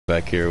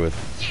back here with.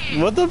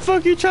 What the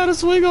fuck you trying to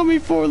swing on me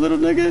for, little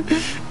nigga?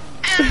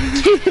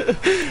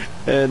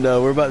 And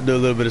we're about to do a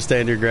little bit of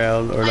stand your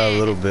ground, or not a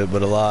little bit,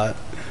 but a lot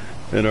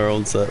in our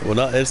own set. Well,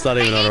 not it's not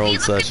even on our own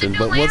session,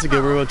 but once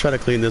again, we're gonna try to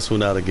clean this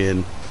one out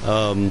again.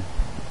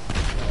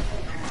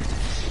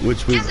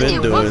 Which we've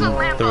been doing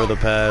through the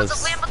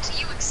past,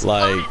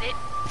 like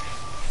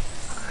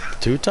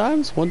 2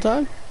 times, 1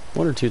 time,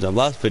 1 or 2 times.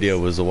 Last video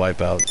was a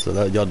wipeout, so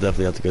that y'all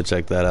definitely have to go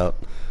check that out.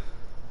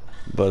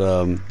 But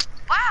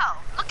wow,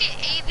 look at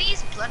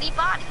AV's bloody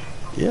body.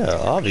 Yeah,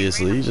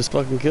 obviously, you just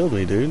fucking killed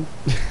me, dude.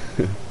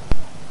 No,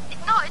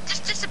 it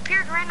just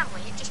disappeared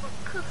randomly. It just went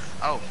poof.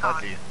 Oh,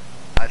 fuzzy.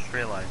 I just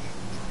realized.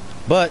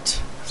 But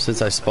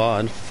since I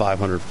spawned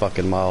 500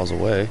 fucking miles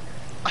away.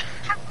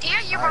 How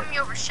dare you run me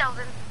over,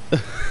 Sheldon?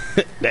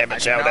 Damn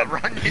it, Sheldon.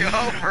 Run you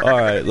over. All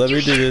right, let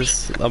me do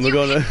this. We're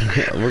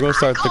gonna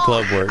start the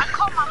club work.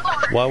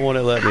 Why won't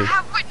it let me? I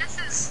have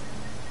witnesses.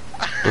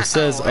 It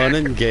says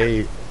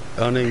unengaged,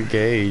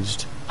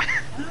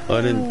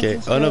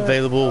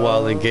 unavailable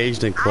while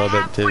engaged in club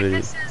activity.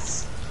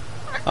 Witnesses.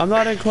 I'm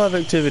not in club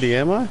activity,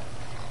 am I?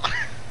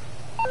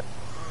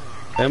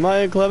 Am I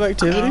in club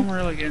activity? I'm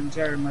really getting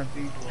tired of my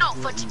people. No,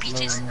 Fudgy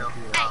Peaches.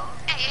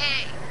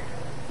 Hey.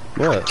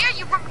 What? How dare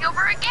you run me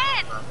over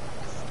again?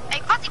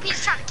 Hey, Fuzzy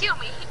Peaches trying to kill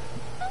me.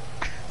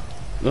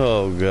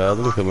 Oh god,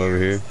 let me come over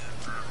here.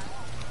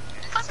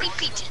 Fuzzy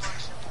Peaches.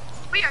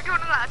 We are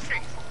doing a live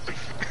stream.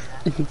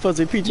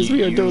 Fuzzy Peaches,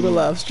 we are doing a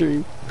live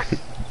stream.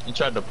 You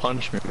tried to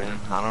punch me, man.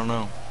 I don't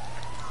know.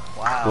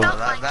 Wow, No,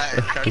 that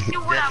I can do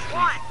what I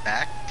want.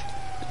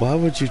 Why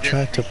would you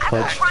try to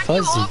punch I will run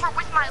Fuzzy? you over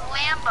with my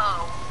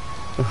Lambo.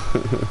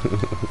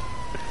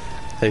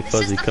 Hey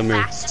Fuzzy, come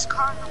here. This is the fastest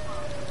car in the world.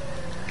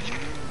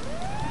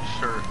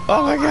 Sure.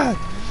 Oh my god!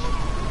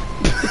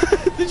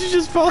 Did you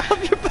just fall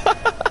off your bike?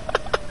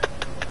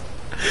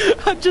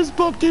 I just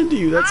bumped into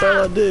you, that's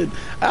all I did.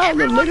 Ow,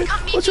 little nigga.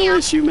 What's your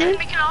issue, man?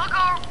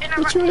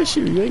 What's your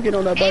issue? You ain't get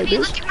on that bike,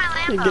 bitch.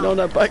 You ain't get on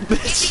that bike,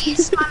 bitch.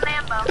 It's my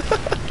Lambo.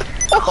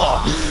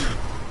 Oh.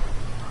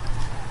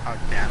 Oh,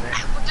 damn it.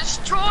 I will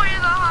destroy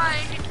the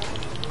hide.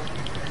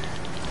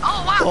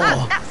 Oh,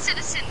 wow, that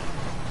citizen.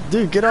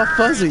 Dude, get off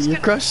Fuzzy. You're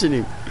crushing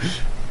him.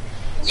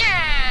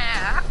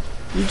 Yeah.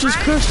 You just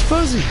crushed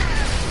Fuzzy.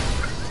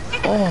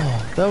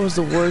 Oh, that was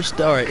the worst.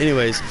 Alright,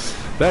 anyways.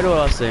 Back to what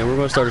I was saying. We're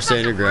going to start a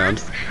stand your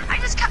ground.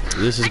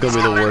 This is going to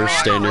be the worst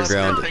stand your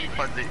ground.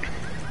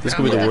 This is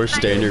going to be the worst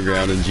stand your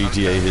ground in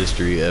GTA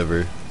history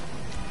ever.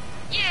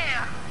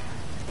 Yeah.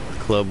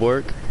 Club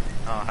work?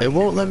 It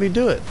won't let me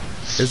do it.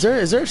 Is there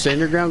a stand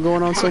your ground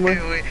going on somewhere?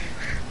 Wait.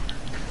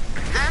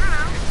 I don't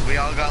know. We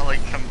all got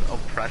like some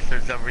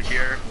oppressors over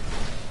here.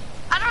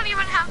 I don't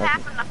even have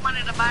half enough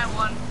money to buy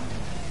one.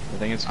 I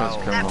think it's because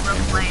criminal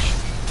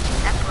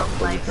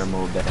damage.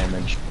 Criminal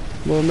damage.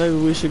 Well, maybe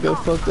we should go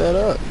fuck that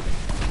up.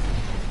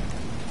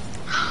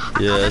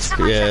 Yeah, it's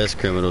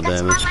criminal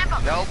damage.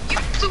 Nope. You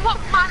blew up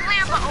my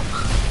Lambo.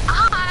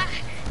 I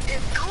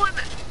am going.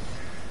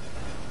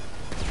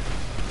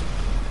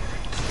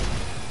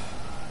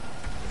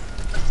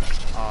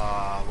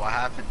 What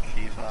happened,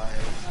 C5?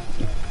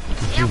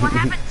 Yeah, what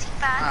happened,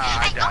 C5?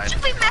 Hey, died. don't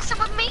you be messing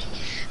with me.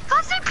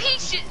 Fuzzy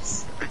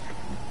Peaches.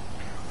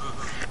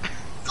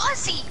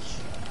 Fuzzy.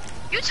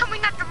 You told me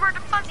not to murder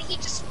Fuzzy. He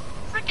just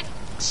freaking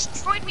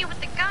destroyed me with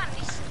the gun.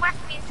 He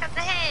whacked me inside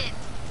the head.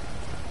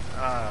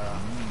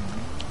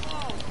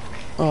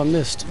 Oh, I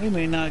missed. We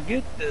may not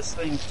get this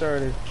thing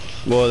started.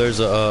 Well, there's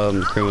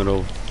a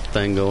criminal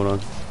thing going on.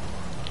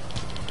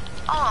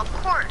 Oh, of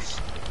course.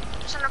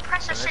 There's an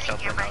oppressor sitting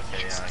here, right?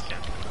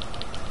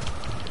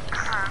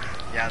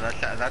 Yeah,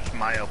 that's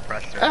my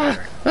oppressor.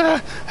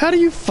 There. How do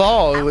you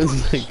fall? It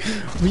was like,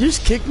 you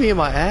just kicked me in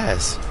my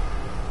ass.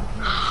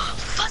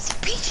 Fuzzy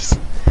Peaches!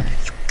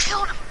 You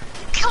killed him!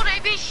 You killed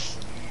AB!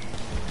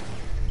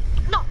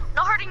 No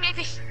hurting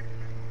AB!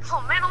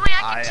 Oh man, only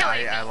I can kill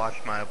AB. I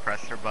lost my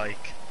oppressor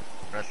bike.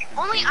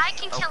 Only I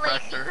can kill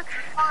AB.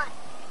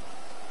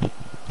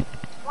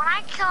 When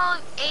I kill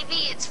AB,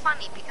 it's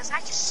funny because I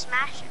just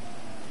smash it.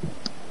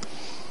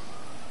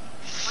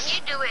 When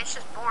you do it, it's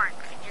just boring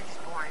because you're just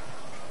boring.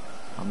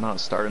 I'm not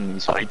starting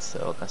these fights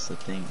though, that's the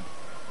thing.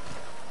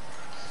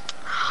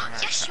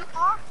 Yes, you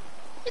are.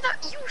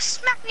 You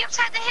smacked me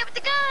upside the head with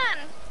the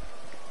gun.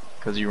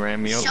 Because you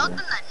ran me over. Sheldon,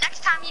 the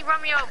next time you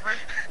run me over.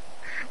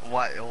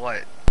 What?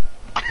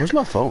 Where's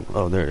my phone?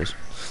 Oh, there it is.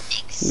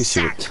 Let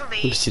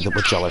me see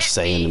what y'all are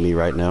saying to me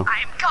right now.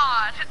 I'm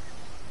God.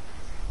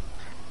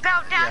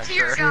 Bow down to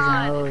your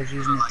God.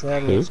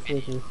 Who?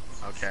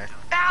 Okay.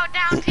 Bow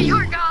down to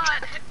your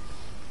God.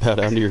 Bow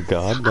down to your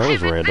God? That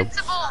was random.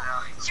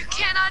 You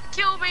cannot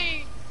kill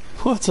me.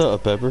 What's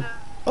up, Pepper?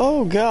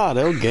 Oh God,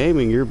 L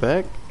Gaming, you're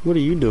back. What are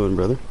you doing,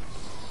 brother?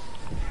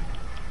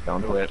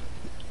 Don't do it.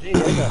 Gee,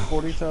 I got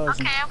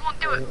 40,000. Okay, I won't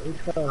do it.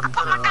 I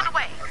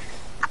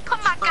put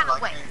my gun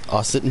away.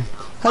 Ossitin.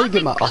 How you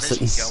get my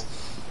Ossitin?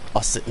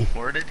 Ossitin.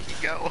 Where did he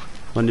go?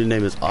 My new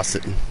name is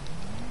Ossitin.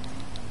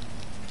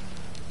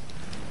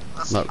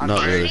 Not I'm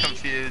really.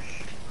 confused.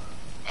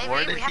 Hey, Where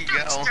man, did we have he to go?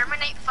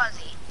 exterminate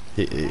Fuzzy.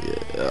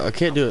 I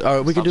can't do it. All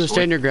right, we can do a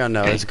stand your ground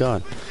now. It's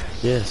gone.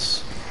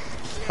 Yes.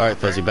 All right,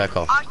 Fuzzy, back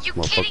off. Are you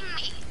kidding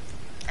me?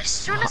 As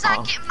soon as I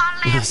get my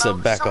Lambo, I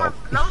said back off,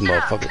 someone blows it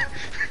up.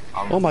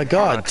 motherfucker. Oh my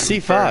God,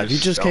 C5, you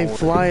just came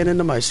flying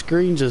into my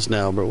screen just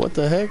now, bro. What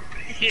the heck?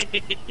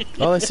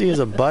 All I see is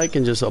a bike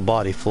and just a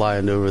body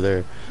flying over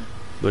there.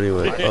 But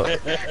anyway,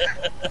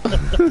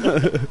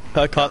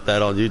 I caught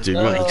that on YouTube.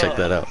 You might have to check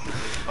that out.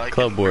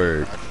 Club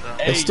word.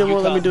 They still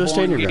won't let me do a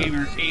stand your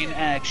ground. In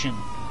action.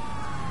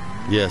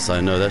 Yes,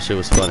 I know. That shit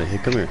was funny. Hey,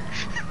 come here.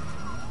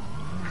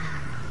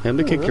 Hey, let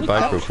me kick your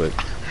bike real quick.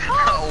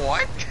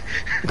 What?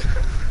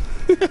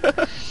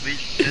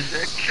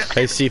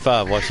 Hey,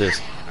 C5, watch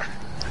this.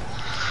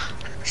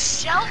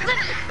 Sheldon,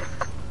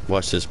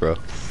 Watch this, bro. you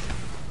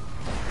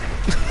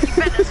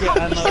better Yeah,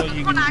 I hope know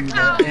you when can I do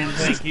that. close. And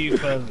thank you,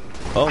 Fuzzy.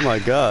 Oh my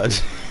God.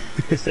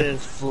 It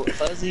says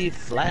Fuzzy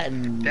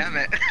flattened. Damn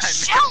it.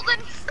 Sheldon,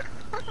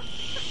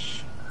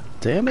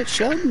 Damn it,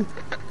 Sheldon.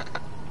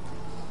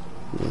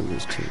 Yeah,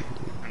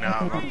 No,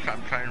 I'm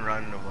trying to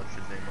run what's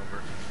his name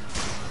over.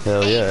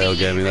 Hell yeah, El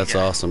Gaming, that's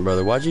awesome,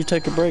 brother. Why'd you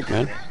take a break,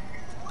 man?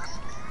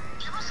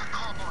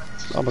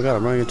 Oh my God,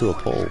 I'm running into a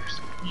pole.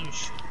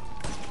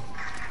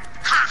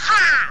 ha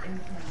ha.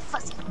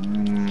 Fuzzy.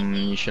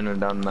 You shouldn't have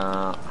done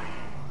that.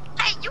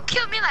 Hey, you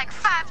killed me like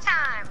 5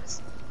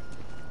 times.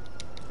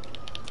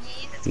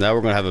 Now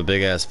we're gonna have a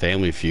big ass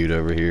family feud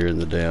over here in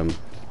the damn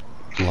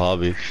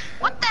lobby.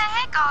 What the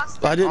heck,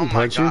 Austin? I didn't Oh my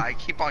punch God, you. I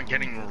keep on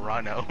getting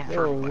run over.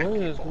 Yo, what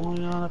is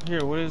going on up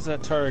here? What is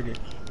that target?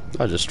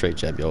 I just straight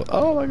jab you.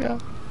 Oh my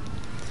God.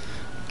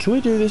 Can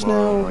we do this now?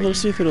 Well, Let's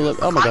see if it'll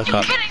let. Oh my Are God, you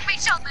cop. kidding me,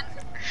 Sheldon?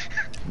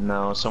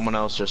 No, someone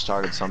else just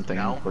started something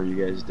No. before you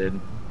guys did.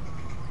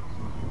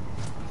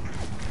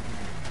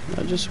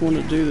 I just want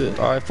to do this.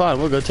 All right, fine.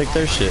 We'll go take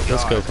their shit.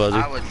 Let's go, Fuzzy.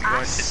 I was going to do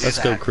Let's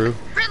go, that. crew.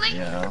 Really?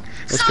 Yeah.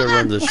 Let's go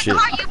run this shit. The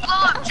car you blow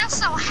up just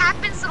so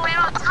happens to land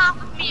on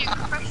top of me and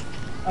crush me.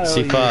 Oh,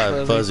 C5,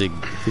 you Fuzzy.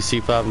 If you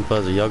C5 and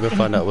Fuzzy, y'all go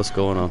find out what's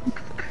going on.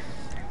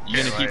 You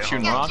gonna keep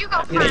shooting Yeah, rock? you go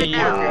Yeah, find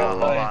yeah. out.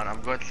 Hold on,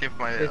 I'm going to see if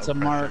my It's a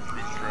mark.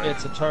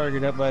 It's a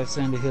target up by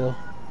Sandy Hill.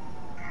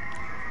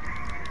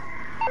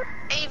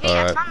 AV, All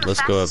I right, found the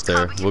let's go up fastest car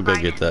there. we can We'll go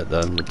find. get that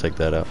done. We'll take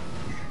that out.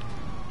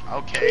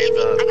 Okay, AV,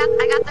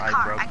 I got the I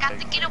car. broke I got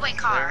the getaway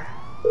car.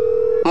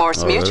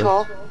 Morse Oh, really?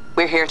 Mutual.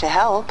 We're here to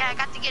help. Yeah, I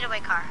got the getaway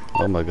car.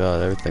 Oh my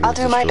God, everything I'll is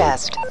do my destroyed.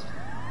 best.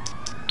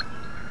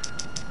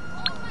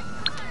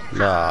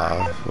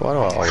 Nah, why do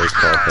I always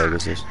call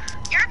Pegasus?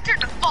 Your turn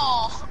to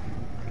fall.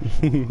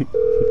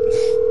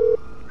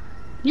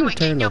 Your ain't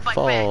turn getting to your butt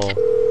fall. wet.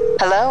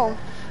 Hello.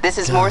 This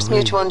is Morse Golly.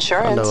 Mutual I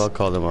Insurance. know I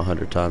call them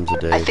 100 times a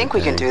day. I think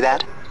we can dang. do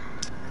that.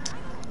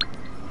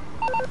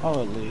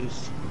 Oh, at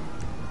least.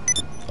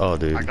 Oh,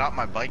 dude. I got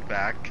my bike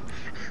back.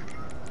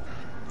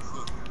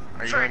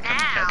 Are you For going to come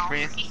now.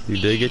 catch me? You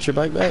did get your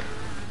bike back?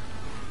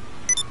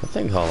 I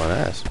think hauling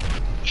ass.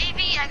 AV,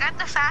 I got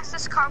the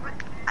fastest car.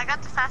 I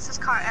got the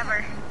fastest car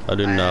ever. I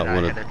do And not I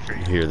want hit a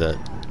tree. to hear that.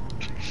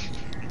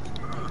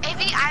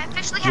 AV, I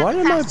officially have Why the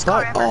did my fastest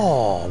car bike? ever.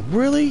 Oh,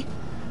 really?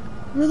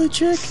 Really,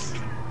 chick?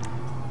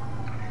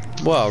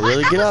 Wow,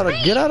 really? That was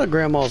me. Get out of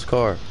Grandma's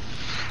car.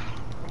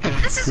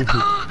 This is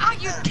how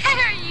you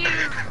dare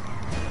you?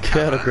 Get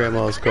out of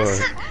Grandma's car.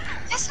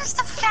 This is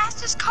the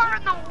fastest car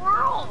in the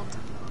world.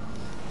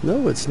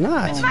 No, it's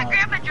not. If my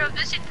grandma drove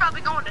this, she'd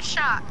probably go into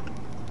shock.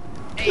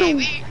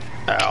 AV,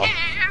 Ow.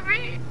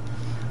 AV.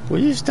 Will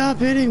you stop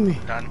hitting me?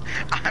 Done.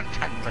 I'm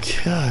done.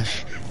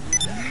 Gosh.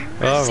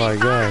 Oh my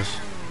gosh.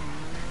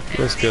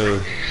 Let's go.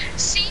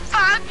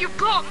 C5, you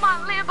blew up my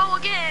Lambo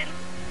again.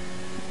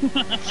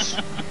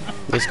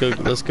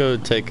 Let's go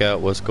take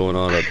out what's going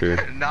on up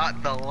here.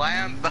 Not the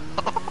Lambo.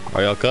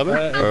 Are y'all coming?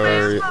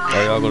 Or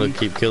are y'all gonna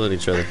keep killing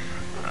each other?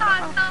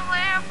 Not the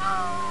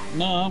Lambo.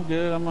 No, I'm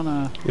good. I'm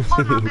gonna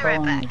Hold on, I'll be call right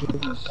in back. a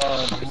different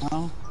car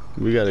now.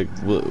 We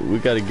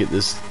gotta get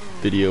this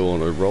video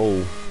on a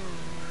roll.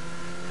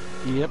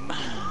 Yep.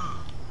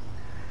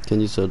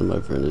 Can you say to my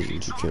friend his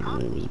YouTube channel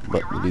name is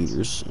Butt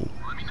Beaters?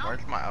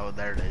 Where's my? Oh,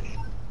 there it is.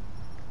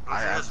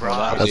 I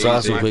brought That's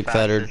awesome, quick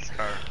fathered. fastest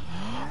car.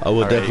 I will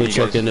Alright, definitely you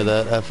check guys- into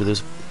that after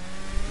this.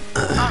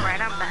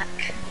 Alright, I'm back.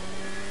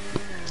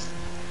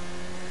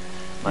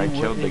 I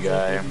killed the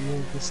guy.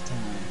 This time.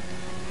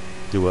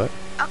 Do what?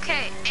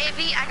 Okay,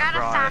 AV, I got a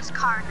Right. fast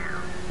car now.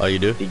 Oh, you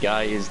do? The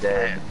guy is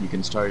dead. You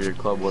can start your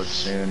club work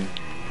soon.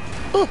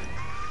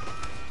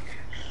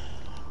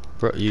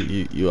 Bro,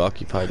 you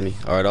occupied me.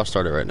 All right, I'll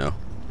start it right now.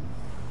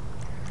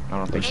 I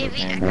don't think so. AV, I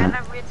Can. got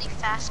a really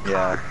fast car.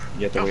 Yeah,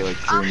 you have to wait like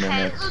 3 Okay,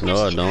 minutes. who No,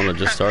 I gets don't. I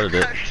just started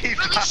it.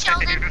 Really,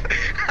 Sheldon?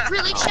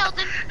 Really,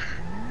 Sheldon?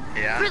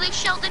 Yeah. Really,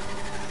 Sheldon?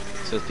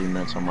 It says 3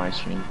 minutes on my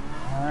screen.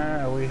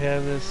 Alright, we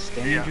have this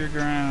stand your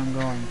ground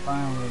going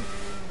finally.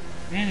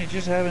 And it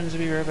just happens to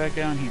be right back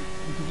down here.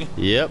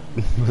 Yep.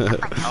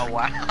 Oh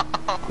wow.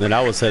 Then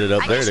I was headed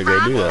up there to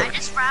go do I that.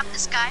 just robbed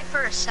this guy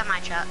for a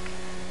semi-truck.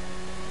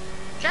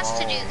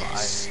 Just to do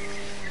this.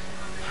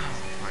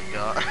 Oh my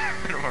god.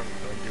 I don't know what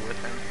I'm going to do with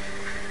him.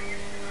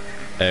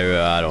 Hey,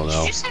 I don't Did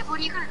know. you say, what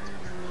are you gonna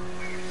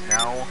do?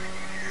 Now.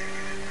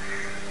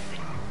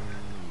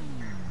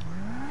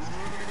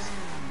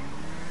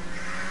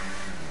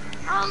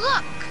 Oh,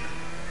 look.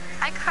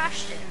 I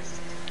crushed it.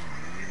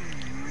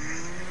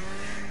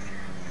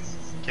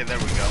 Okay, there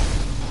we go.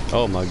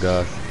 Oh my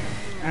god.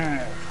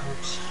 Alright,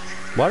 folks.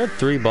 Why did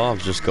 3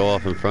 bombs just go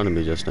off in front of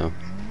me just now?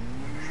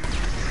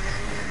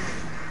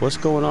 What's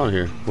going on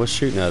here? What's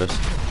shooting at us?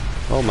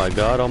 Oh my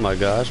god, oh my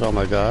gosh, oh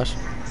my gosh.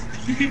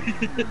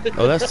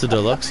 Oh, that's the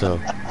Deluxo.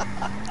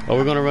 Are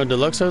we gonna run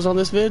Deluxos on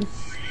this vid?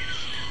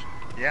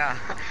 Yeah.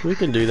 We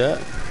can do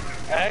that.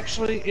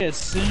 Actually, as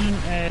soon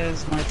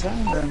as my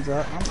time runs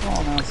out, I'm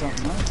calling out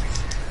something else.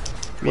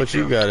 What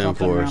you got in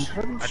Something for I'm us?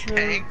 pretty A sure.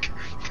 tank.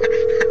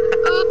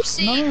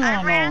 Oopsie, No,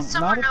 I ran not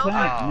someone a tank, over.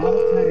 not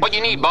a tank. What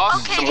you need,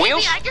 boss? Okay, Some AB,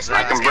 wheels? I just I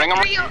ran can this bring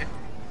guy them.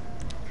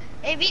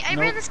 AB, I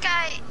ran this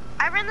guy.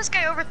 I ran this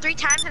guy over 3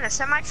 times in a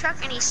semi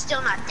truck, and he's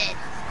still not dead.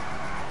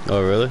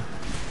 Oh really?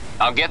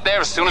 I'll get there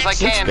as soon as I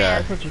can. guy?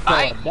 That's what you call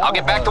Alright, a I'll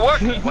get back to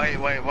work.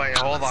 Wait,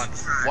 hold on.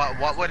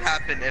 What would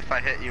happen if I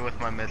hit you with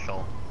my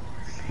missile?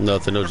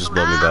 Nothing, it'll just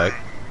blow me back.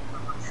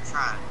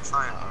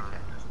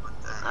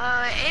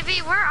 AB,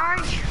 where are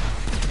you?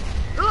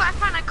 Ooh, I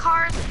found a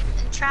car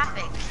in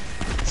traffic.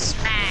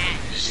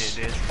 Smash.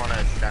 You just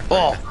wanna stand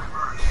Oh!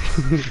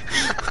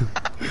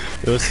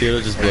 You'll see,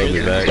 it'll just blow me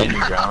back.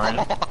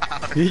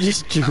 You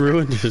just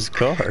ruined his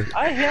car.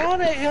 I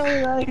had a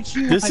heli.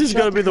 This is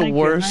gonna be the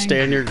worst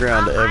stand your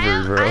ground I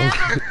ever, bro.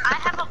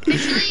 have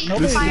officially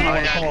Nobody's gonna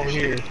fired. call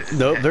here.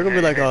 Nope, they're gonna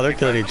be like, oh, they're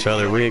killing each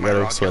other. We ain't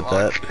gotta sweat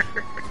that.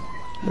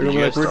 They're gonna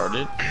be like,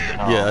 started?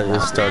 yeah,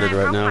 it started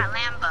right I broke now. my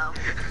Lambo.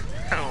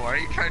 Oh, are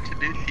you trying to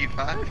do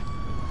C5?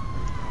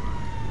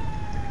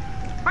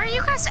 Where are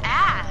you guys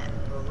at?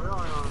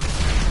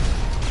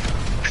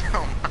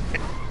 Oh my.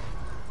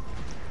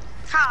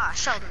 Ha,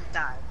 Sheldon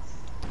died.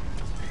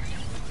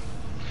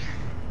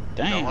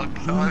 Damn.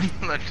 Deluxo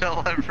on the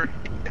delivery.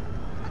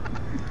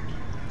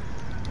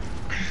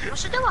 We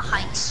should do a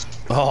heist.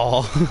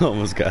 Oh,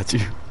 almost got you.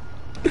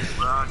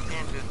 Well, I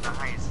can't do the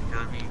heist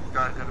because we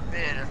gotta go to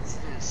bed after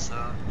this, so.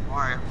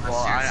 Alright, Well,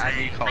 I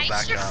need to call Heists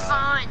back, are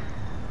fun.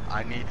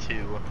 I need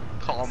to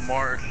call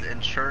Morris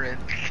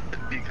Insurance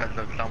because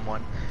of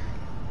someone.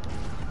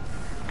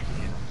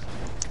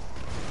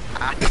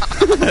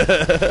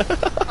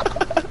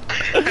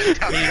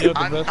 You know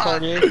what the best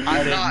part is? I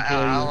I'm didn't not a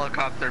tell you.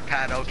 helicopter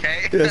pad,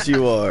 okay? Yes,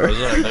 you are.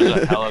 There's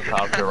a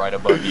helicopter right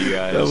above you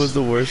guys. That was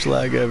the worst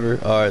lag ever.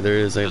 Alright, there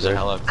is, ain't There's a there? I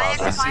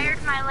helicopter.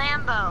 acquired my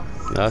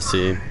Lambo. I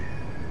see him.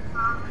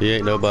 He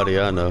ain't nobody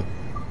I know.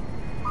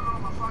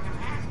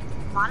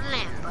 My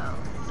Lambo.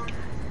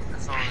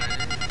 That's all it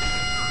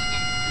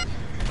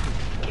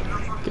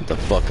is. Get the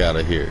fuck out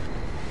of here.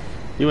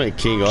 You ain't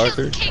King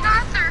Arthur. King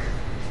Arthur.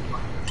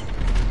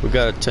 We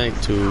got a tank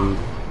to...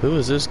 Who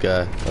is this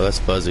guy? Oh, that's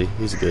Fuzzy.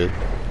 He's good.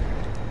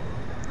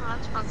 Oh,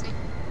 that's Fuzzy.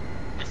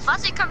 If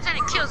Fuzzy comes in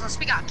and kills us,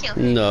 we gotta kill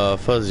him. No,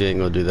 Fuzzy ain't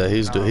gonna do that.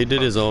 He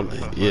did his own...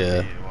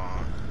 Yeah.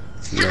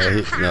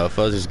 No,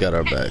 Fuzzy's got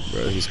our back,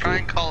 bro. He's Try cool.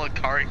 and call a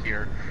car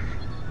here.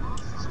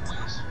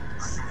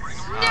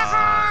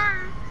 Never.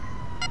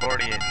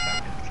 48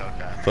 seconds,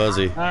 okay.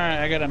 Fuzzy. Alright,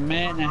 I got a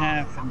minute and a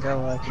half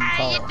until I can How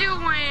call. you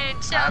doing,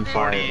 I'm Sheldon?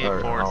 48, Or-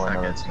 4 oh, no,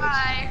 seconds. it's-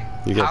 Hi.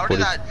 You How got did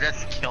 40... that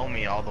just kill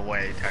me all the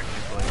way,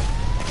 technically?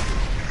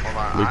 Hold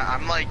on, We-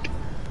 I'm like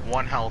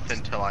 1 health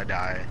until I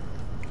die.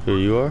 Who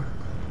you are?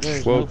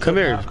 There's Well, no come putting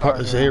here. out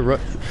cars Here,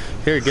 around.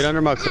 here, get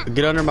under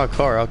my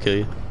car. I'll kill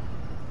you.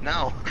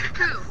 No.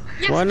 Who?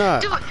 Yes, Why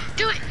not? Do it.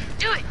 Do it.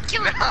 Do it.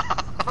 Kill him.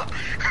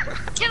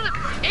 Kill him.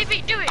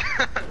 AB, do it.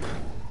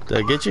 Did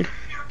I get you?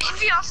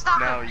 If y'all stop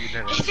No, him. you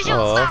didn't. If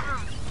y'all Aw. stop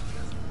him.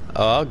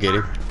 Oh, I'll get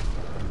him.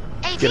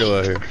 AB, Get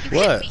over here. you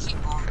What? hit me.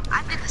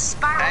 I did the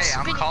spiral Hey,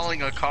 I'm spinning.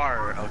 calling a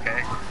car,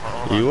 okay?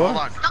 Hold You on, are?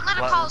 hold on. Don't let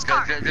him call his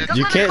car. Don't You let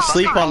him can't call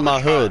sleep his car. on my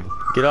hood.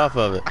 Get off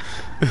of it.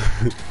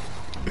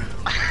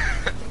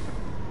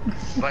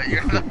 But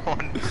you're the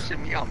one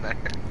pushing me on there.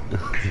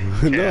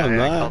 No, I'm I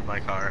not. called my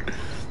car.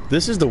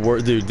 This is the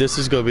worst, dude. This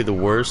is gonna be the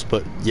worst,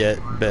 but yet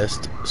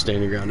best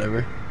standing ground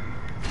ever.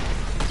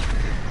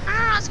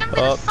 It's gonna be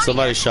Oh, the funniest.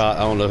 somebody shot. I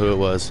don't know who it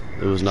was.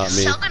 It was not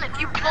me. Sheldon, if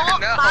you blow up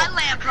No. my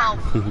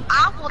Lambo,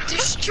 I will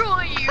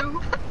destroy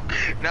you.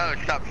 No,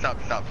 stop,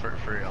 for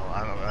real.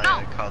 I'm No,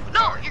 gonna call the no,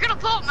 car. you're gonna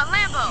blow up my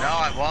Lambo. No,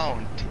 I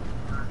won't.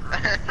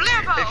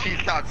 Lambo. If he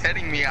stops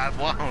hitting me, I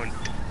won't.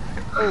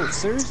 Oh,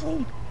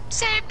 seriously?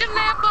 Save the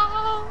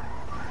Lambo.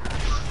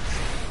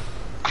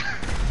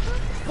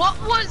 What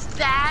was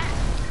that?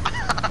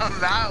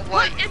 That was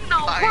What in the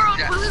my world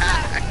jetpack. was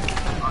that?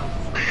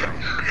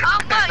 Oh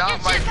my, your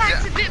Not my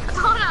jetpack's jet- a bit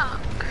blown up.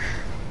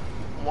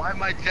 Why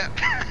my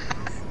jetpack?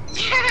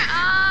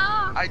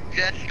 Yeah, I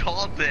just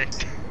called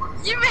it.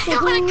 you may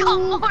want to call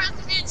Morris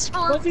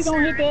Mutual. Fuzzy,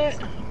 don't hit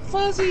that.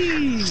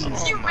 Fuzzy!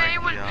 Oh You my may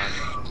want. god.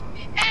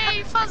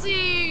 Hey,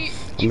 Fuzzy.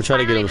 I'm gonna try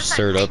to get him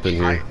stirred up in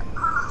here.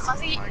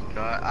 Fuzzy, Oh my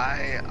god,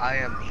 I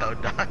am so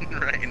done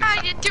right now.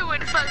 how you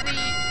doing, Fuzzy?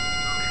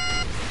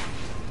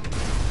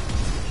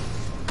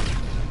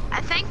 I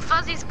think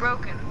Fuzzy's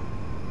broken.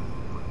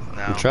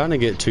 No. I'm trying to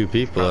get 2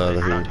 people out of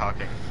Probably here. not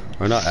talking.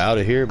 Or not out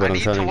of here, but I I'm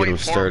need trying to get wait them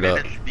 4 stirred up.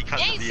 minutes because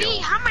Hey, of Z,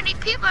 you. how many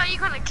people are you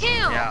gonna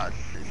kill? Yeah,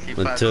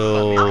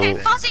 Until- Okay,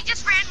 Fuzzy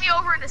just ran me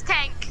over in his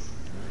tank.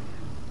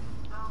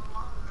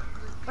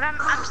 But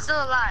I'm still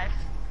alive.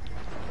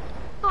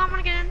 Oh, I'm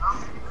gonna get in.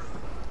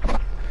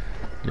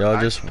 Y'all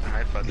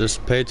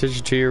just pay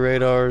attention to your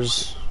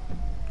radars.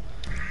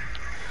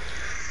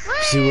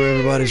 See where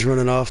everybody's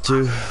running off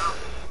to.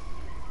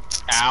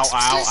 Ow,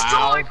 ow,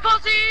 ow.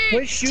 Fuzzy!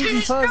 Quit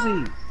shooting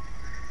Fuzzy.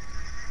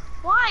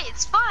 Why?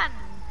 It's fun.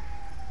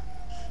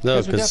 No,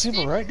 we got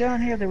people right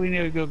down here that we need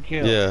to go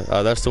kill. Yeah,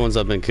 that's the ones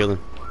I've been killing.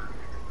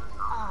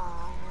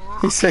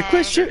 Aww, He said,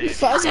 quit shooting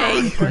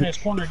Fuzzy! Turn this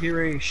corner, get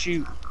ready to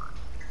shoot.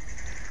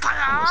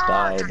 Almost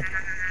died.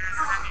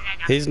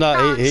 He's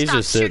not, he's Stop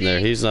just sitting there.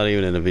 shooting. He's not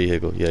even in a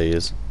vehicle. Yeah, he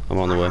is. I'm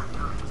on the way.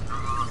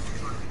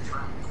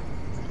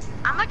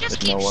 I'ma just There's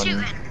keep no one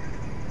shooting.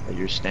 at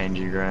your stand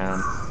your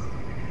ground.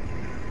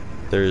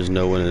 There is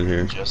no one in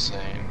here. Just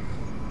saying.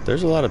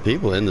 There's a lot of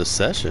people in the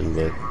session,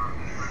 but...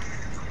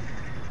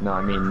 No,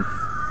 I mean,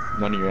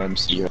 none of your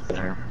MC are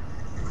there.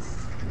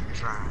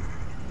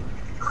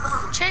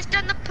 Chase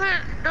down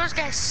those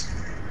guys.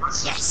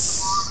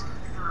 Yes.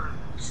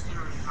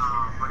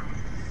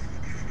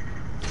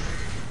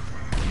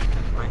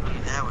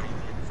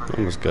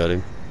 Almost got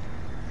him.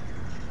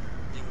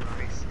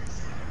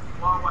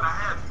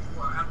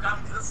 I've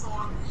got this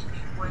on.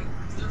 Wait,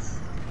 this.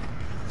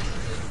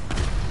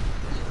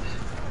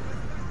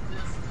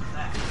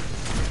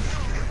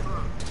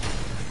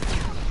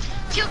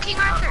 Kill King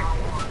Arthur.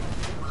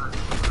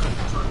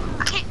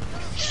 Okay,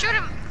 shoot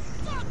him.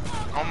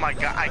 Oh my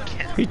god, I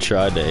can't. He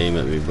tried to aim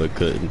at me, but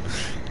couldn't.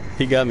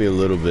 He got me a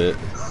little bit.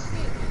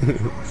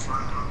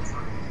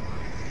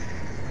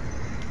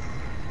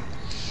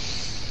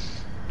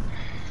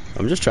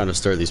 I'm just trying to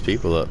stir these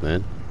people up,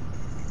 man.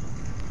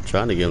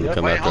 Trying to get them to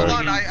come Wait, out there.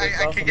 hold on,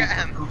 I can get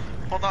him.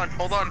 Hold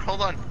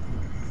on.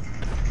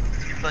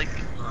 He's like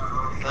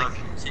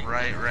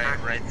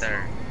right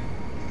there.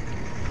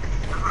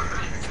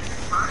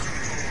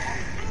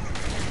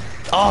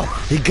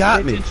 Oh, he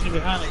got me.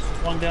 Behind it.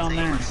 One down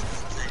there.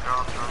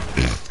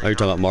 Are you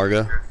talking about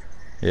Margo?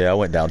 Yeah, I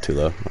went down too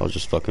low. I was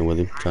just fucking with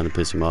him, trying to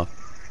piss him off.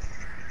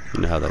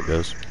 You know how that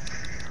goes.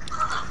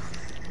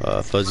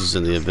 Fuzzy's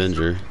in the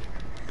Avenger.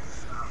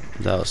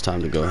 Now it's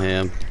time to go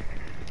ham.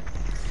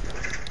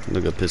 I'm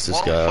gonna go piss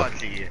this guy off.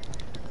 Fuzzy?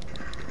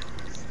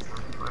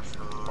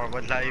 Or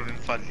was that even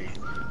Fuzzy?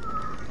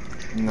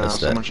 No, That's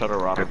someone that. shot a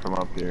rocket from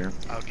up here.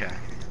 Okay.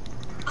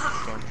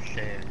 Going to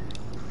say it.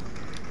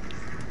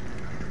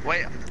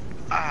 Wait.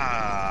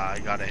 I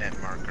got a hit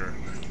marker.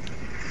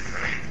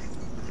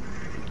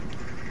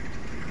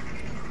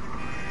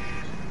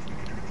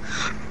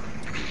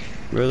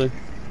 Really?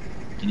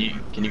 Can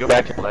you go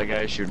back to that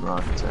guy shooting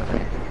rockets at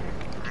me?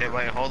 Okay,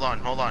 wait, hold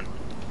on.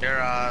 Here,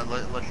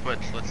 let's switch.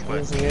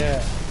 Where's he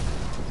at?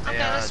 Okay, Hey,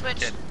 let's switch.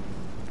 kid.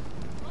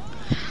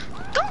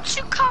 Don't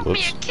you call me a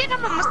Whoops. kid?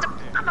 I'm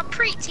a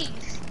preteen.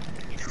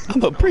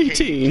 I'm a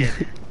preteen.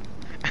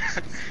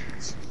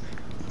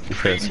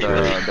 That's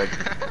right. The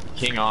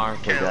King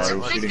Arthur guy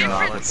let's shooting go,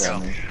 rockets let's at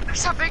go. me.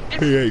 It's a big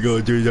difference. He ain't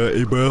gonna do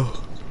that, bro.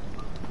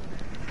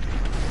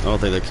 I don't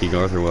think that King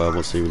Arthur wild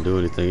wants to even do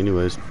anything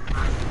anyways.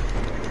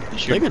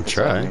 They can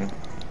try.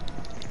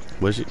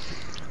 Was he?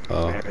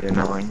 Oh. Very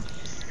annoying.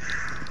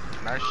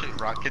 Can I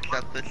shoot rockets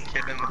at this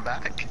kid in the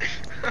back?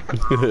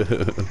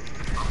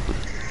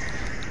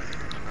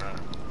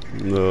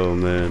 No,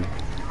 man.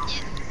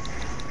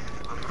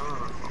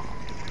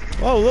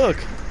 Oh, look.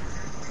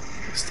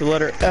 It's the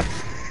letter F.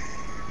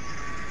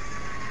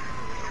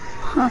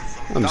 Huh.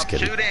 I'm just Stop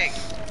kidding. shooting!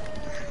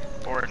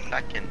 For a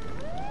second.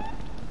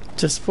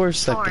 Just for a For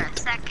second. a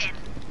second.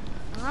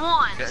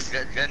 One. Just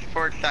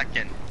for a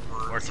second.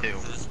 Or two.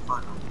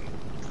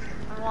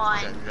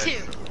 One,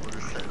 two.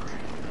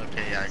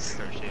 Okay, yeah, I can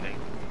start shooting.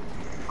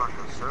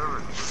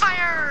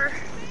 Fire!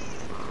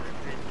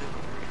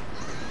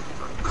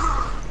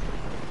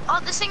 Oh,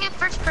 this thing in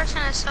first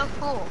person is so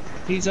cool.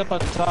 He's up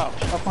at the top.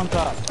 Up on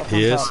top.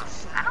 He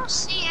is? I don't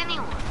see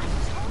anyone.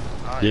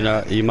 Oh,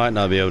 You might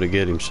not be able to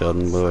get him,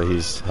 Sheldon. Boy,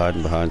 he's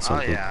hiding behind Oh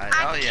something.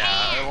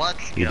 yeah,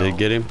 let's go. You did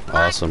get him?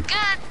 Awesome. My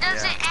gun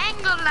doesn't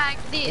angle like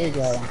this. There you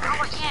go.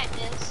 Oh, yeah,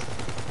 it is.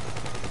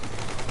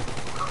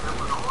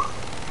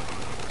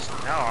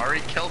 No, I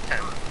already killed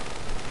him.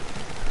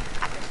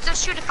 I can still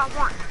shoot if I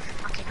want.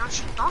 Okay, don't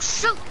shoot. Don't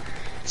shoot.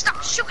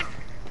 Stop shooting.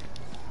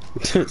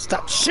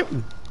 Stop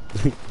shooting.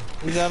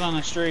 He's out on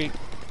the street.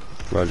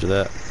 Roger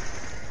that.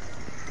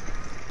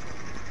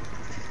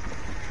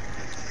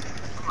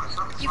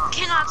 You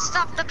cannot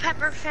stop the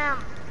Pepper fam.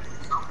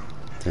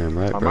 Damn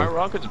right, Are my bro.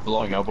 rockets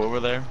blowing up over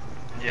there?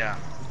 Yeah.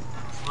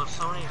 What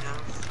Sony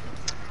does.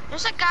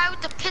 There's a guy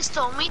with a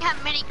pistol, and we have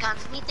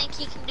miniguns, and we think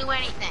he can do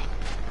anything.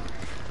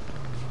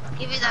 I'll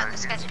give you that,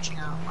 this guy's a trick.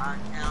 My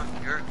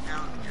account, your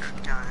account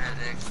had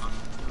excellent.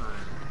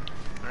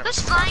 Whose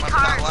flying What's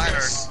car that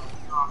is this?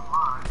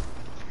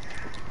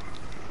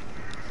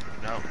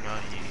 No,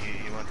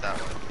 you went that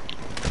way.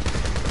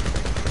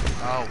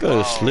 Oh, Go to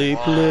whoa, sleep,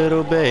 whoa,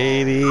 little whoa.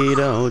 baby,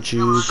 don't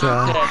you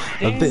cry.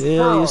 A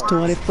bill is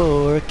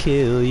 24,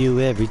 kill you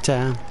every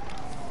time.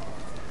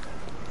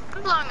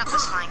 I'm blowing up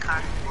this flying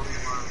car.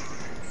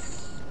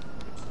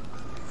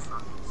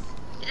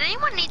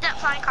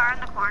 flying car in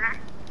the corner.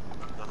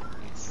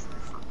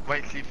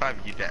 Wait, C5,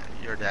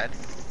 you're dead?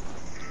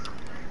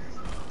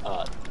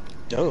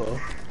 Duh.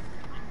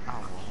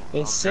 Oh,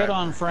 It said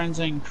on friends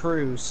and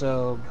crew,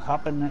 so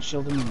hop in that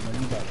shield and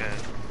bring it back. Okay.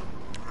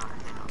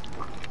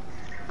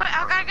 Wait,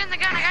 I gotta get in the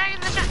gun, I gotta get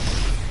in the gun.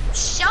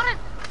 Sheldon!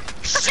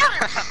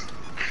 Sheldon!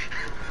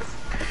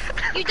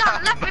 You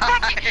done left me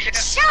back here!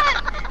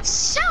 Sheldon!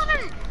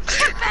 Sheldon!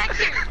 Get back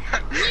here!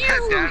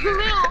 You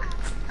little...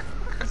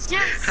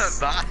 Yes!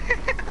 Bye.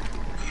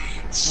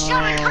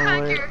 Sheldon, come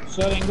back here!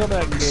 Sheldon, go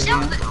back and get him.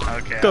 Sheldon!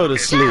 Okay. Go to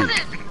okay. sleep.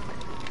 Sheldon!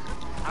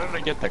 How did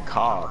I get the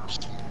cops?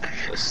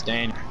 The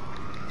stain.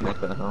 What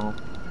the hell?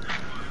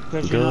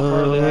 Because you're not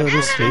part of the Go to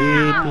actual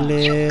sleep,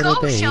 You little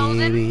go, Sheldon.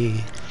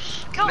 baby.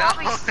 Go, No, I'll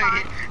race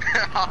fine.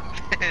 hop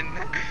in.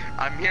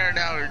 I'm here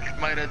now, we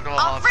might as well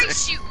I'll hop in.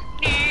 race you!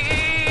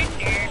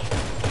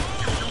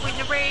 Win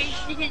the race!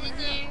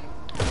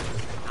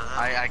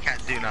 I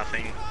can't do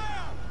nothing.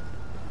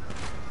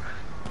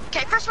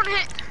 Okay, first one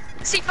hit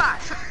C5.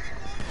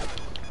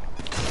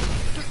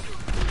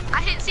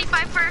 I hit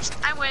C5 first,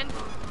 I win.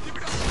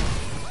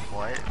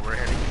 What? We're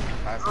hitting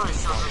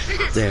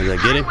C5. Damn, did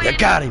I get him? I win.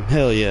 got him.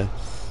 Hell yeah.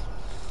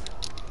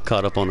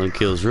 Caught up on them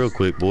kills real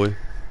quick, boy.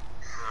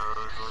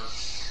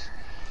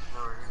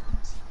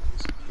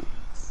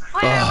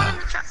 Wait, I went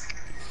in the truck.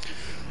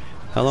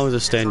 How long has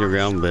this stand your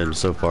ground been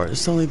so far?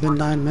 It's only been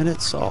 9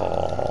 minutes.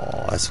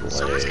 Oh, that's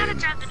Someone's gotta lame.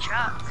 drive the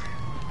truck.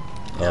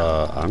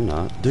 I'm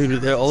not.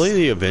 Dude, they're only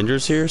the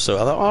Avengers here, so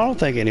I don't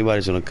think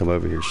anybody's gonna come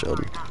over here,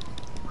 Sheldon.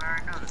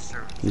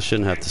 You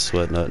shouldn't have to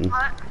sweat nothing.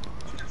 What?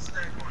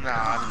 No,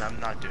 I'm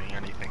not doing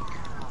anything.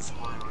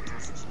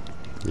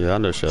 Yeah, I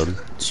know, Sheldon.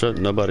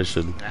 Nobody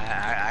should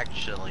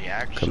Actually.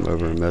 come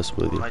over and mess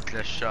with you. Might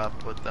just show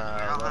up with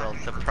a little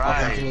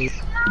surprise.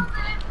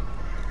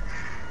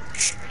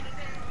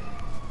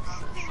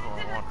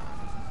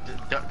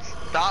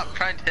 Stop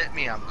trying to hit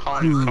me, I'm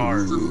calling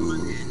cars.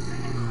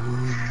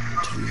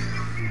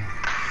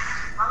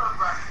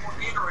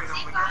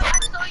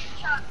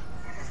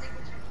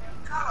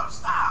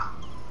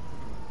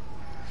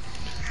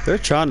 They're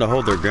trying to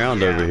hold their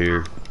ground over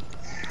here.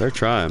 They're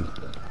trying.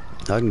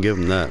 I can give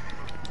them that.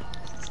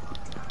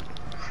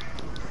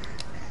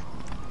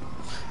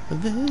 I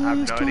have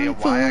no idea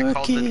why I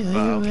called it, but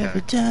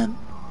okay.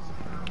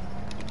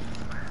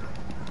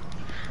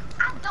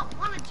 I don't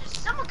wanna just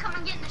someone come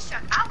and get in this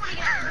truck. I wanna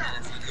get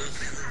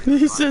in the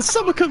He says,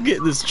 someone come get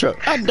in this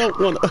truck. I don't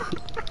want to.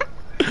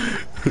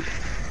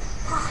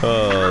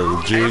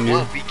 Oh, Hey, Junior.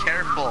 Will, be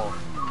careful.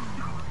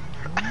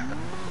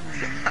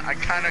 I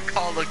kinda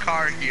called a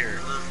car here.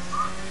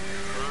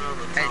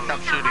 Hey,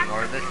 stop shooting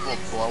or this will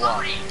blow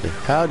up.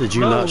 How did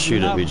you not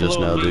shoot at me just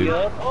now, dude?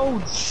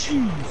 Oh,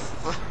 jeez.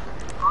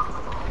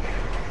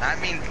 That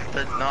means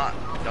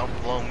don't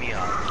blow me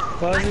up.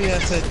 Fuzzy, I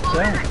said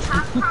don't.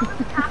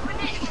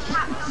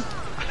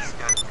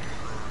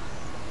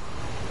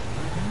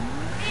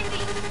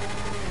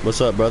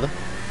 What's up, brother?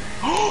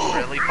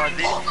 Really,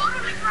 Fuzzy?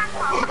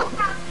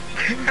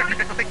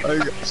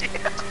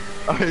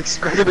 I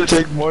expected to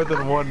take more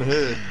than one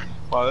hit.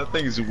 Wow, that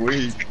thing's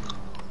weak.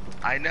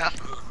 I know.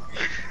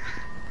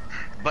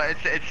 But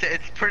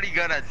it's pretty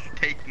good at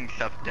taking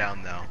stuff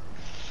down though.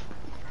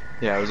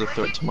 Yeah, it was a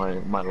threat to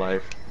my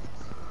life.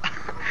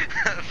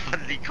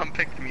 Fuzzy, come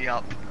pick me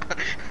up.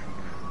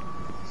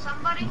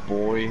 Somebody?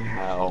 Boy,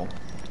 how?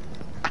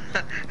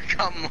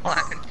 Come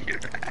on, your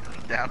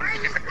ass down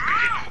here.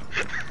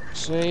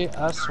 See,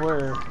 I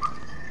swear.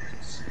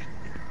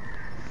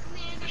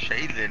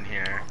 Shay's in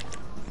here.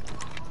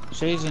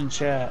 Shay's in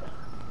chat.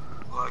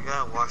 Well, I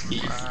gotta watch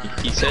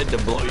He said to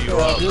blow you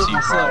I'll up, do it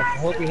myself. I C5.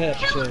 hope you have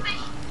Shay.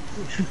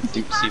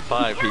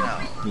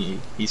 C5,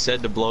 he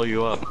said to blow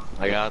you up.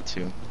 I got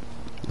to.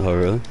 Oh,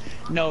 really?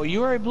 No,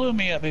 you already blew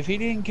me up. If he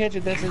didn't catch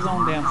it, that's his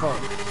own damn fault.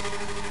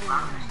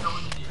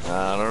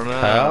 I don't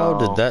know. How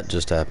did that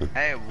just happen?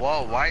 Hey,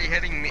 whoa, why are you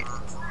hitting me?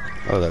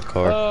 Oh, that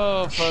car.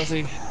 Oh,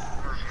 Fuzzy.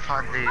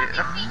 Fuzzy.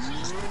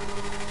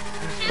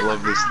 I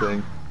love this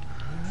thing.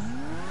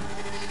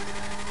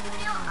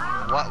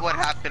 What would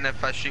happen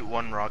if I shoot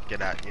one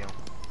rocket at you?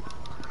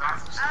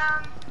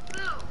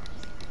 Blue.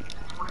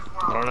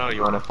 I don't know,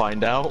 you wanna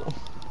find out?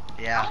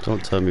 Yeah.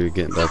 Don't tell me you're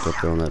getting back up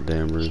there on that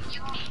damn roof.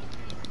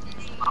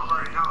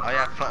 Oh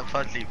yeah,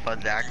 Fuzzy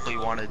actually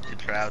wanted to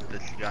try out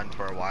this gun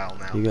for a while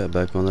now. You got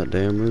back on that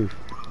damn roof.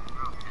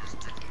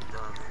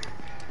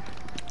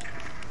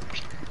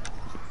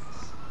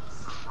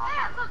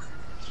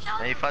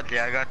 Hey Fuzzy,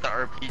 I got the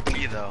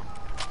RPG though.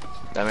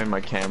 That made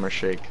my camera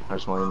shake. I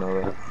just want to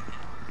know that.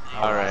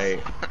 Oh,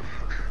 Alright.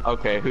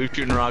 Okay, who's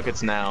shooting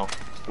rockets now?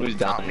 Who's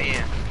down? Not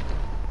me.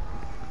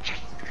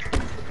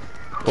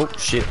 Oh,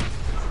 shit.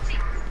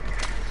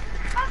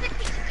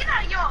 Get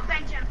out of your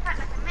bench and fight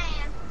like a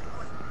man.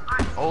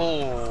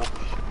 Oh.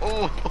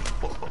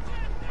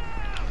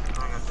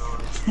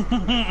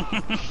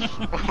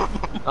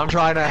 I'm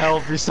trying to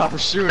help you, stop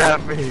shooting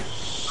at me.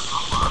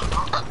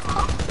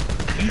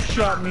 You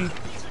shot me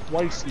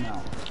twice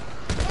now.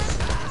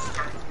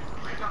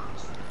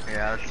 Yeah,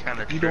 Yeah, that's kind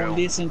of You true. don't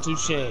listen to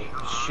Shade.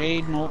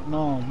 Shade,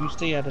 no, you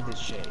stay out of this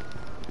shade.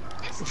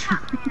 This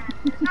cop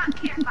does not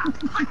care about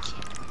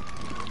punching.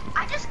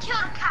 I just killed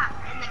a cop,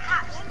 and the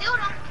cop still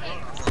don't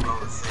care.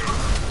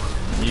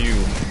 You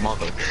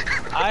mother.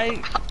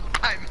 I'm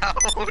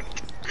out.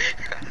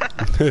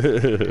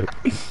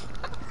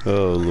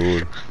 Oh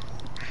lord.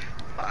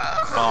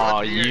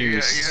 Oh,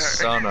 you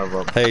son of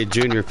a. Hey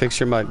Junior, fix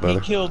your mic, He brother.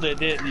 killed it,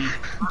 didn't he?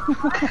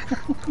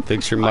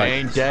 Fix your I mic.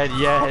 ain't dead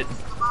yet.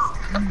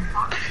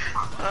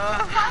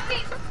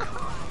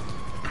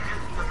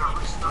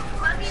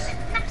 Bobby, the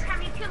next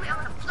time you kill me, I'm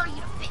gonna blow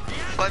you to bits.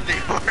 Funny,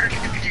 where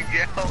did you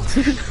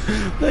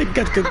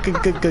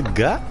go? They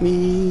got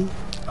me.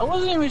 I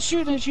wasn't even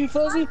shooting at you,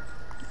 Fuzzy.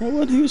 I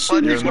wasn't even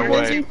shooting Funny, at You're in the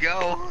where way. did you go?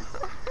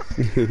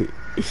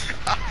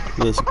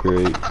 That's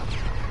great.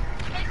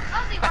 Hey,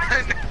 Fuzzy, why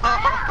don't you fly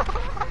out?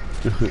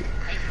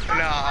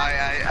 No,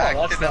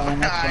 Oh, that's fine,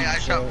 that's fine, I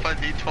shot so-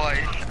 Fuzzy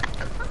twice.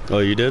 Oh,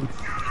 you did?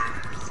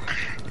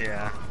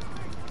 Yeah.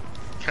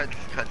 Cause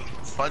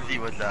Fuzzy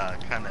was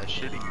kind of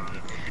shooting me.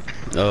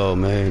 Oh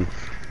man.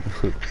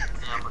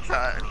 So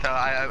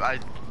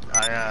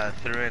I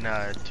threw in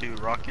 2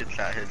 rockets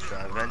at his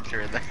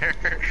venture there.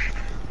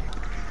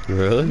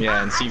 Really?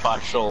 Yeah, and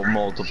C5 stole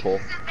multiple.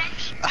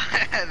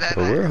 And then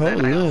Well, we're then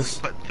holding I only this.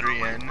 put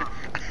 3 in.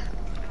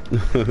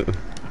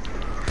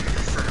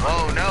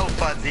 Oh no,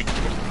 Fuzzy.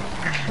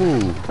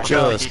 Ooh,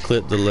 just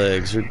clip the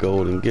legs. You're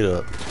golden. Get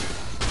up.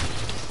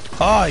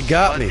 Oh, he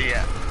got Fuzzy, me.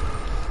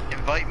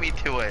 invite me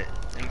to it.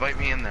 Invite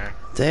me in there.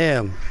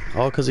 Damn.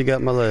 All because he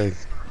got my leg.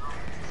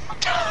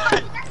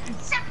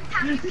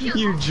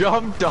 You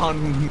jumped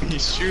on me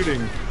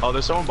shooting. Oh,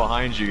 there's someone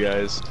behind you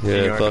guys.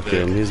 Yeah, fuck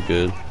him. He's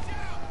good.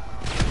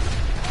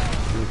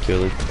 I'll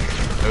kill him.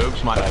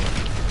 Oops, my bad.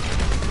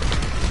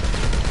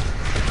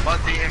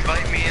 Fuzzy,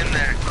 invite me in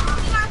there.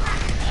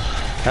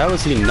 How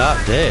is he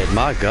not dead?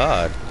 My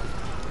god.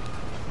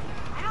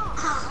 I don't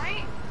know,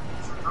 right?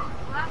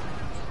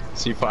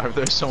 C5,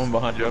 there's someone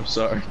behind you. I'm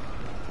sorry.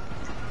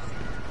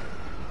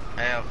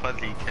 Hey,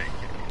 Fuzzy, can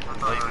you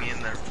invite me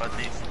in there,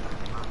 Fuzzy?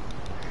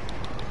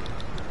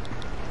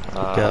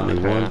 Got me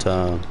Okay. one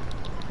time.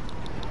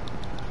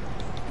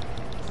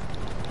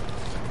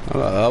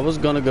 I was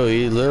gonna go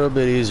a little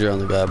bit easier on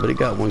the guy, but he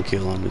got 1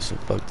 kill on me, so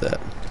fuck that.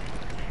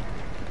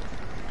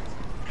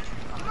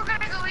 You were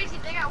gonna go easy,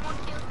 they got 1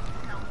 kill.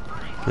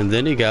 No. And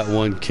then he got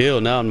 1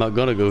 kill. Now I'm not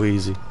gonna go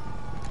easy.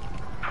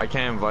 I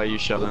can't invite you,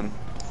 Sheldon.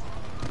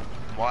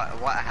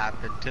 What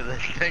happened to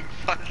this thing,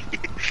 Fuzzy?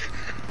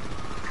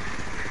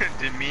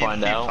 Did me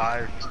Find and out.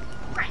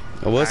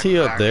 C5 Was he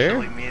up there?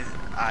 actually me-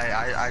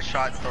 I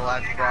shot the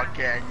last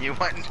rocket and you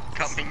went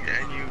coming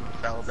and you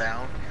fell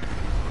down.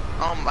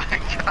 Oh my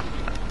god.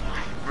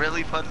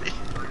 Really, Fuzzy?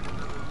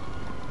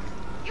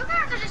 You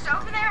guys are just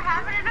over there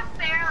having an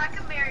affair like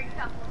a married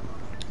couple.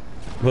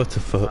 What the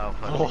fuck?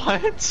 Oh,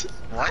 Fuzzy.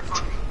 What?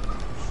 What?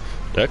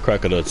 That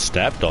cracker done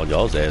snapped on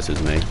y'all's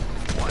asses, man.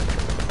 What?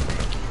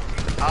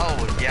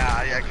 Oh,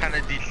 yeah, I kind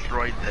of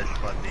destroyed this,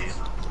 Fuzzy.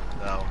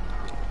 So,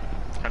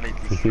 kind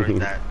of destroyed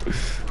that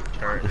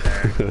turret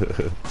there.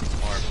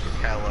 Or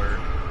propeller.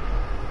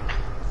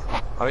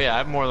 Oh yeah, I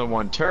have more than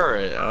 1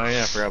 turret. Oh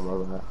yeah, I forgot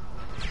about that.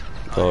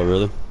 Oh,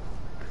 really?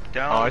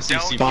 Don't, Oh, I see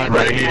don't C5 use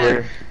right that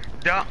here. one.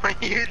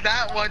 Don't use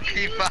that one,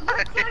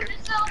 C5. Kill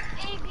yourself,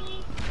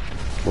 AB.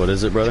 What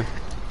is it, brother?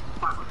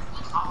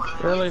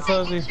 Really,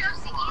 Fuzzy?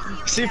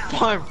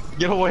 C5,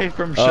 get away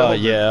from Oh,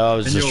 Sheldon. yeah, I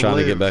was and just you'll trying to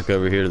live. get back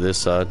over here to this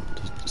side.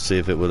 To see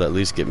if it would at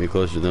least get me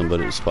closer to them, but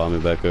it spawned me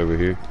back over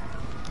here.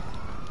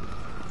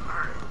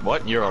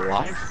 What? You're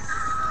alive?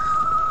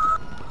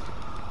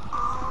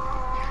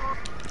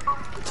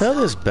 Tell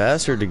this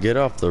bastard to get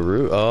off the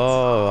roof.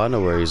 Oh, I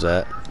know where he's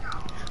at.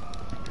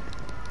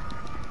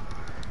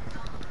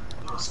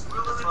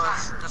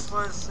 That's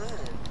what I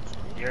said.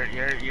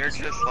 You're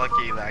just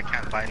lucky that I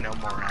can't buy no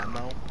more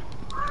ammo.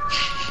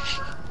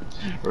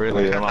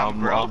 Really? I'm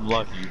broke.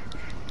 lucky.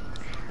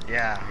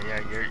 Yeah,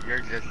 you're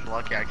just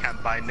lucky I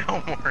can't buy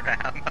no more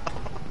ammo.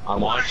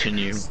 I'm watching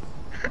you.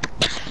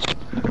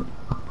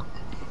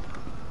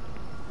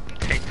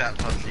 Take that,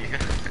 Fuzzy.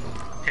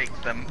 Take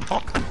them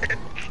bullets.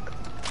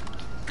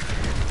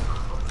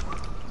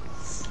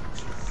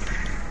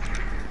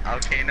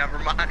 Okay, never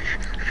mind.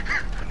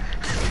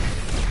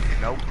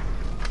 Nope.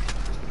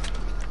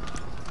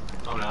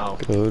 Oh no.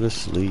 Go to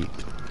sleep.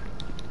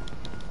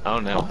 Oh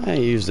no. I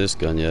ain't used this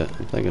gun yet.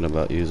 I'm thinking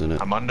about using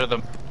it. I'm under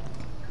the.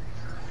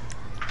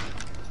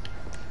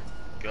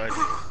 Good.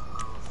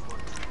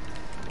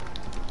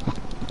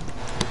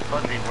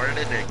 Fuzzy, where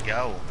did it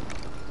go?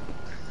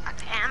 I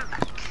am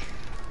back.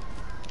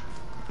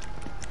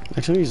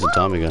 Actually, I'm using the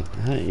Tommy gun.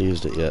 I ain't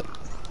used it yet.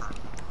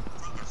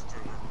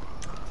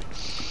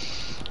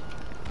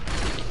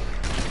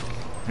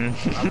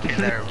 Okay,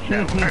 there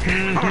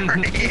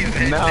we're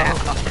even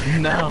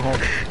No.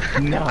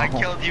 No. I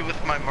killed you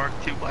with my Mark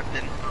II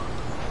weapon.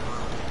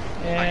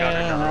 I got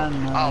Yeah, another.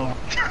 no. Oh.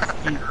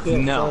 You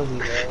killed No. Fuzzy,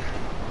 though.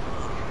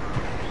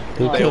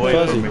 Who Oh, killed away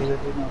Fuzzy? from me.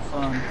 It'd be no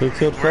fun. Who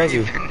killed We're Fuzzy?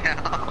 even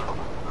now.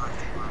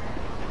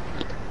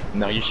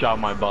 No, you shot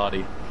my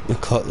body. I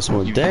caught this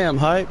one. Damn,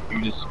 Hype.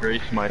 You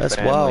disgraced my That's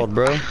family. wild,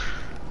 bro.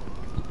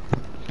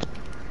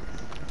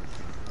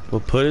 We'll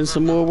put in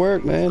some more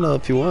work, man.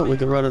 If you want, we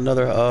can run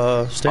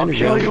another standing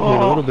ground in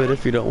a little bit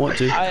if you don't want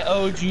to. I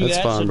owed you That's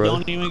that, fine, so brother.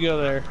 don't even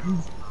go there.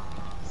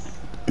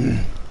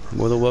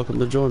 More than welcome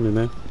to join me,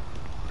 man.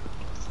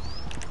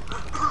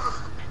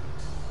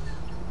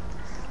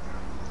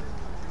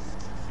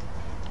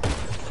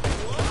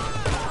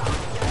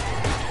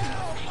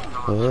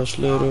 Hush,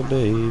 little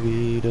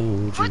baby,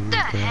 don't you What the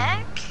cry.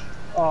 heck?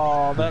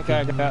 Oh, that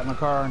guy got in the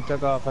car and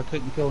took off. I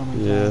couldn't kill him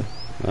in Yeah, time.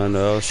 I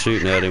know. I was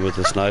shooting at him with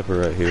the sniper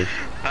right here.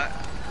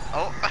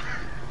 Oh.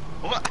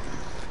 What?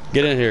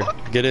 Get in here.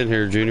 Get in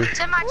here, Junior.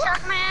 To my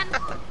truck, man.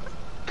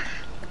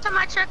 To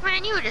my truck,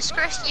 man. You a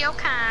disgrace to your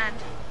kind.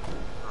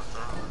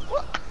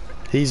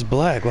 He's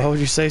black. Why would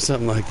you say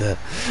something like that?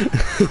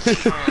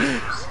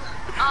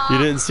 You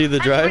didn't see the I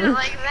didn't driver?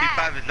 like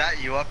that. P5, is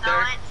that you up No, there?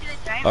 I didn't see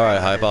the driver. All right,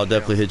 Hype. I'll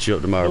definitely hit you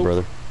up tomorrow,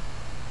 brother.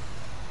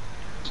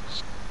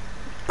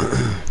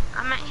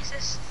 I might use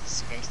this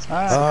space.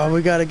 Oh,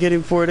 we gotta get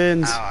him before it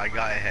ends. Ow, I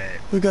got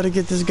hit. We gotta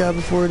get this guy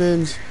before it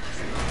ends.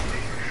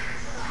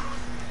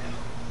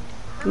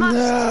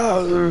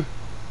 No.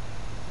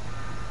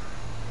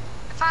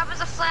 If I was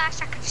a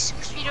flash, I could just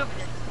super speed over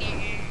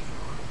there.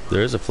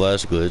 There is a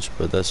flash glitch,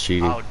 but that's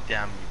cheating. Oh,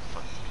 damn you.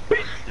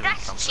 Fucking doing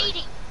That's something.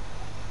 cheating.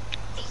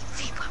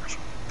 Why would you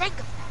think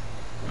of that?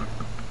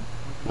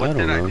 What I don't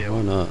did know. I do?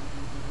 Why not?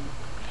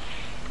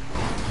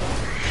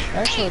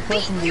 Actually, the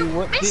question would be,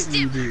 what didn't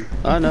you do?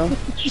 I know.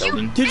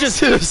 Sheldon. You just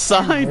hit a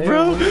sign,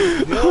 bro.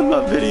 On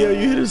my video,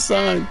 you hit a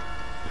sign.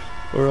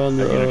 Or on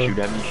Are you gonna the. shoot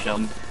at me,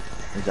 Sheldon?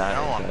 Is that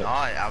No, is I'm that-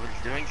 not. I was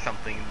doing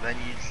something, and then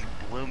you just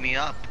blew me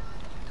up.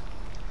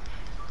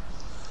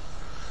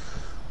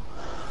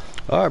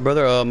 All right,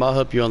 brother. I'll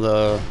help you on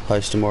the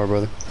heist tomorrow,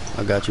 brother.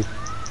 I got you.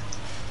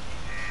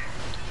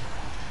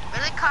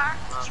 Really, car?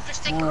 Did you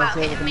just think Well, about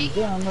if hitting me? everything's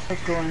done,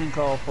 let's go in and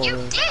call for You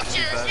it. did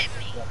just hit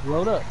me.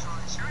 Load up.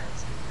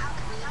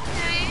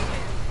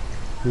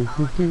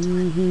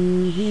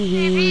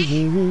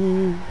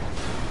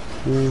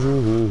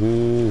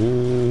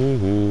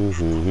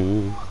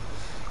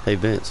 Hey,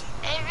 Vince.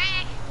 Hey,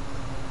 Rick.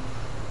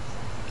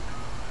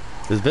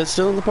 Is Vince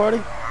still in the party?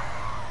 No,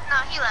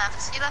 he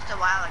left. He left a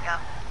while ago.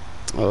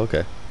 Oh,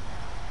 okay.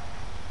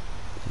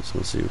 Just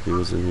want to see if he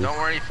was in here. Don't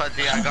worry,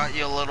 Fuzzy. I got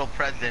you a little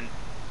present.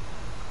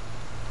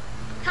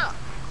 Huh.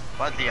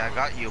 Fuzzy, I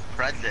got you a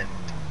present.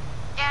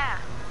 Yeah.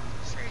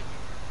 Sure.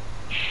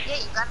 Yeah,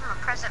 you got him a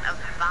present of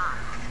the bomb.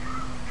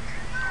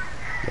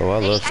 Oh, I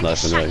love Hey,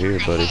 just sniping shot right you here, in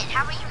the buddy. head.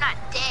 How are you not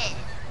dead?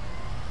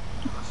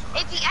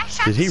 If I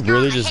shot Did he this girl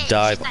really in the just head,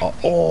 dive? she's not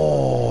dead.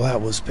 Oh,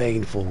 that was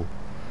painful.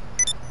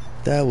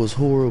 That was Oh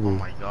horrible.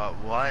 my god,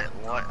 what?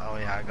 What? Oh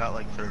yeah, I got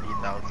like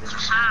 30,000.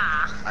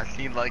 Ah. I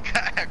seen like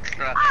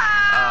extra,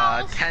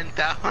 Ow.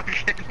 10,000.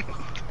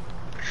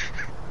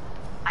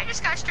 I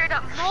just got straight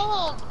up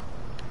mauled.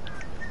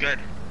 Good,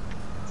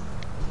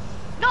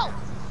 No,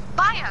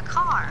 buy a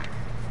car.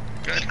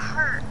 good, It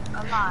hurt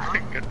a lot.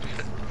 good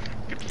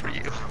for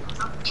you.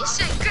 You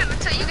said good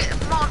until you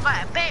get mauled by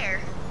a bear.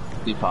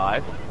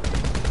 C5.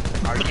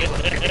 Are you?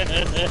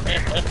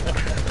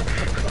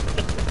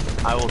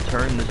 I will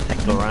turn this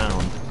thing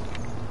around.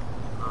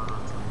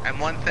 And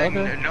one thing,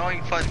 Okay.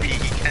 knowing Fuzzy,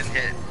 he can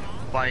hit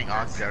flying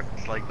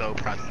objects like the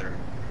oppressor.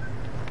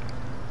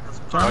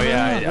 Turn Oh it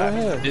yeah, around, go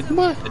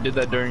ahead. I did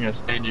that during a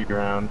staging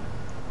ground.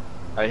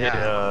 I hit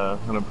Yeah.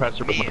 an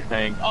oppressor with Me. my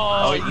tank.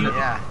 Oh,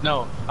 Yeah.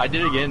 No, I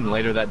did it again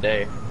later that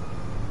day.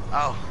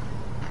 Oh,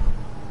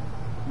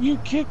 You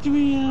kicked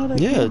me out. I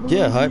Yeah, can't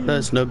yeah, believe Hype. you.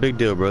 That's no big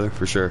deal, brother,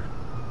 for sure.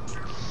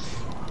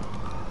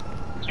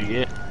 So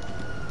yeah.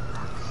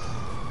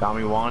 Got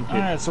me wanted.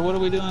 Alright, so what are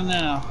we doing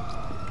now?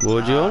 What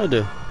would you want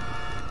to do?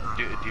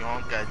 do you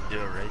want guys to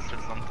do a race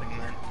or something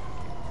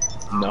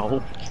then?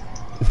 No.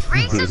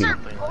 Races are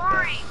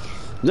boring.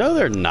 No,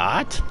 they're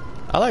not.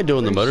 I like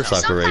doing the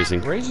motorcycle Sometimes-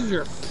 racing. Races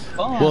are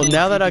fun. Well,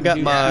 now if that you I can got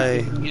do my- that,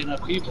 if you can get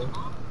enough people.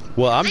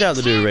 Well, I'm down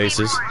to They do can be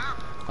races. boring.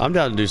 I'm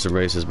down to do some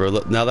races, bro.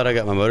 Look, now that I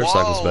got my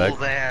motorcycles Whoa back.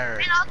 there.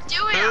 And I'll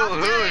do it. I'll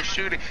Who do is it.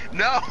 shooting?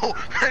 No, no,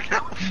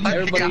 fucking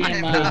Everybody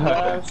in my no.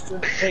 live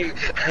stream.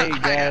 Hey,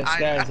 guys,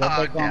 I everybody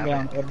know, calm damn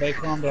down. it. Everybody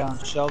calm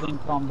down. Sheldon,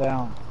 calm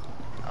down.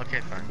 Okay,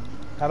 fine.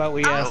 How about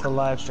we ask the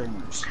live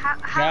streamers?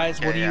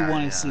 Guys, what do you Yeah,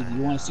 want yeah. to see? Do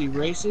you want to see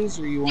races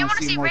or you You want want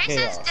to see more races,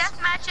 chaos? death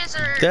matches,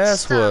 or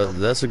That's stuff?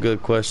 that's a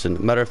good question.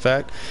 Matter of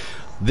fact,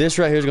 this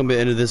right here is gonna be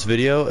the end of this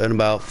video. In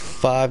about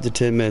 5 to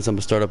 10 minutes, I'm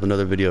gonna start up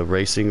another video of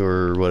racing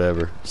or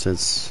whatever.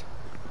 Since.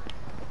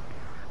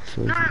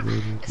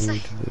 It's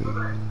like,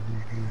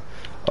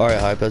 All right,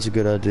 Hype. That's a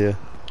good idea.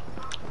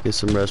 Get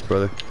some rest,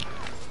 brother.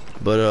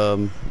 But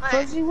what?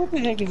 Fuzzy, what the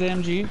heck is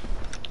MG?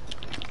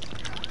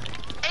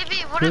 AB,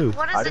 Who?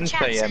 what I is the didn't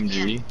chat say said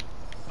MG. yet?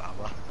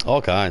 Baba.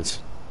 all kinds.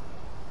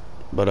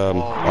 But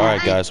Oh. all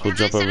right, guys, we'll Have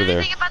they jump over said there.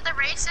 anything about the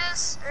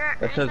races? Or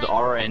That says anything?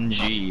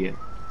 RNG.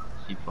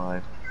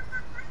 C5.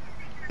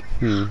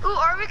 Hmm. Ooh,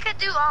 or we could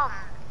do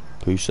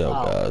Peace out,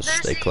 Oh. guys. there's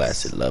Stay these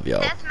classy. Love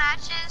y'all. death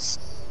matches.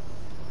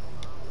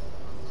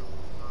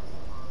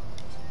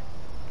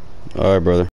 All right, brother.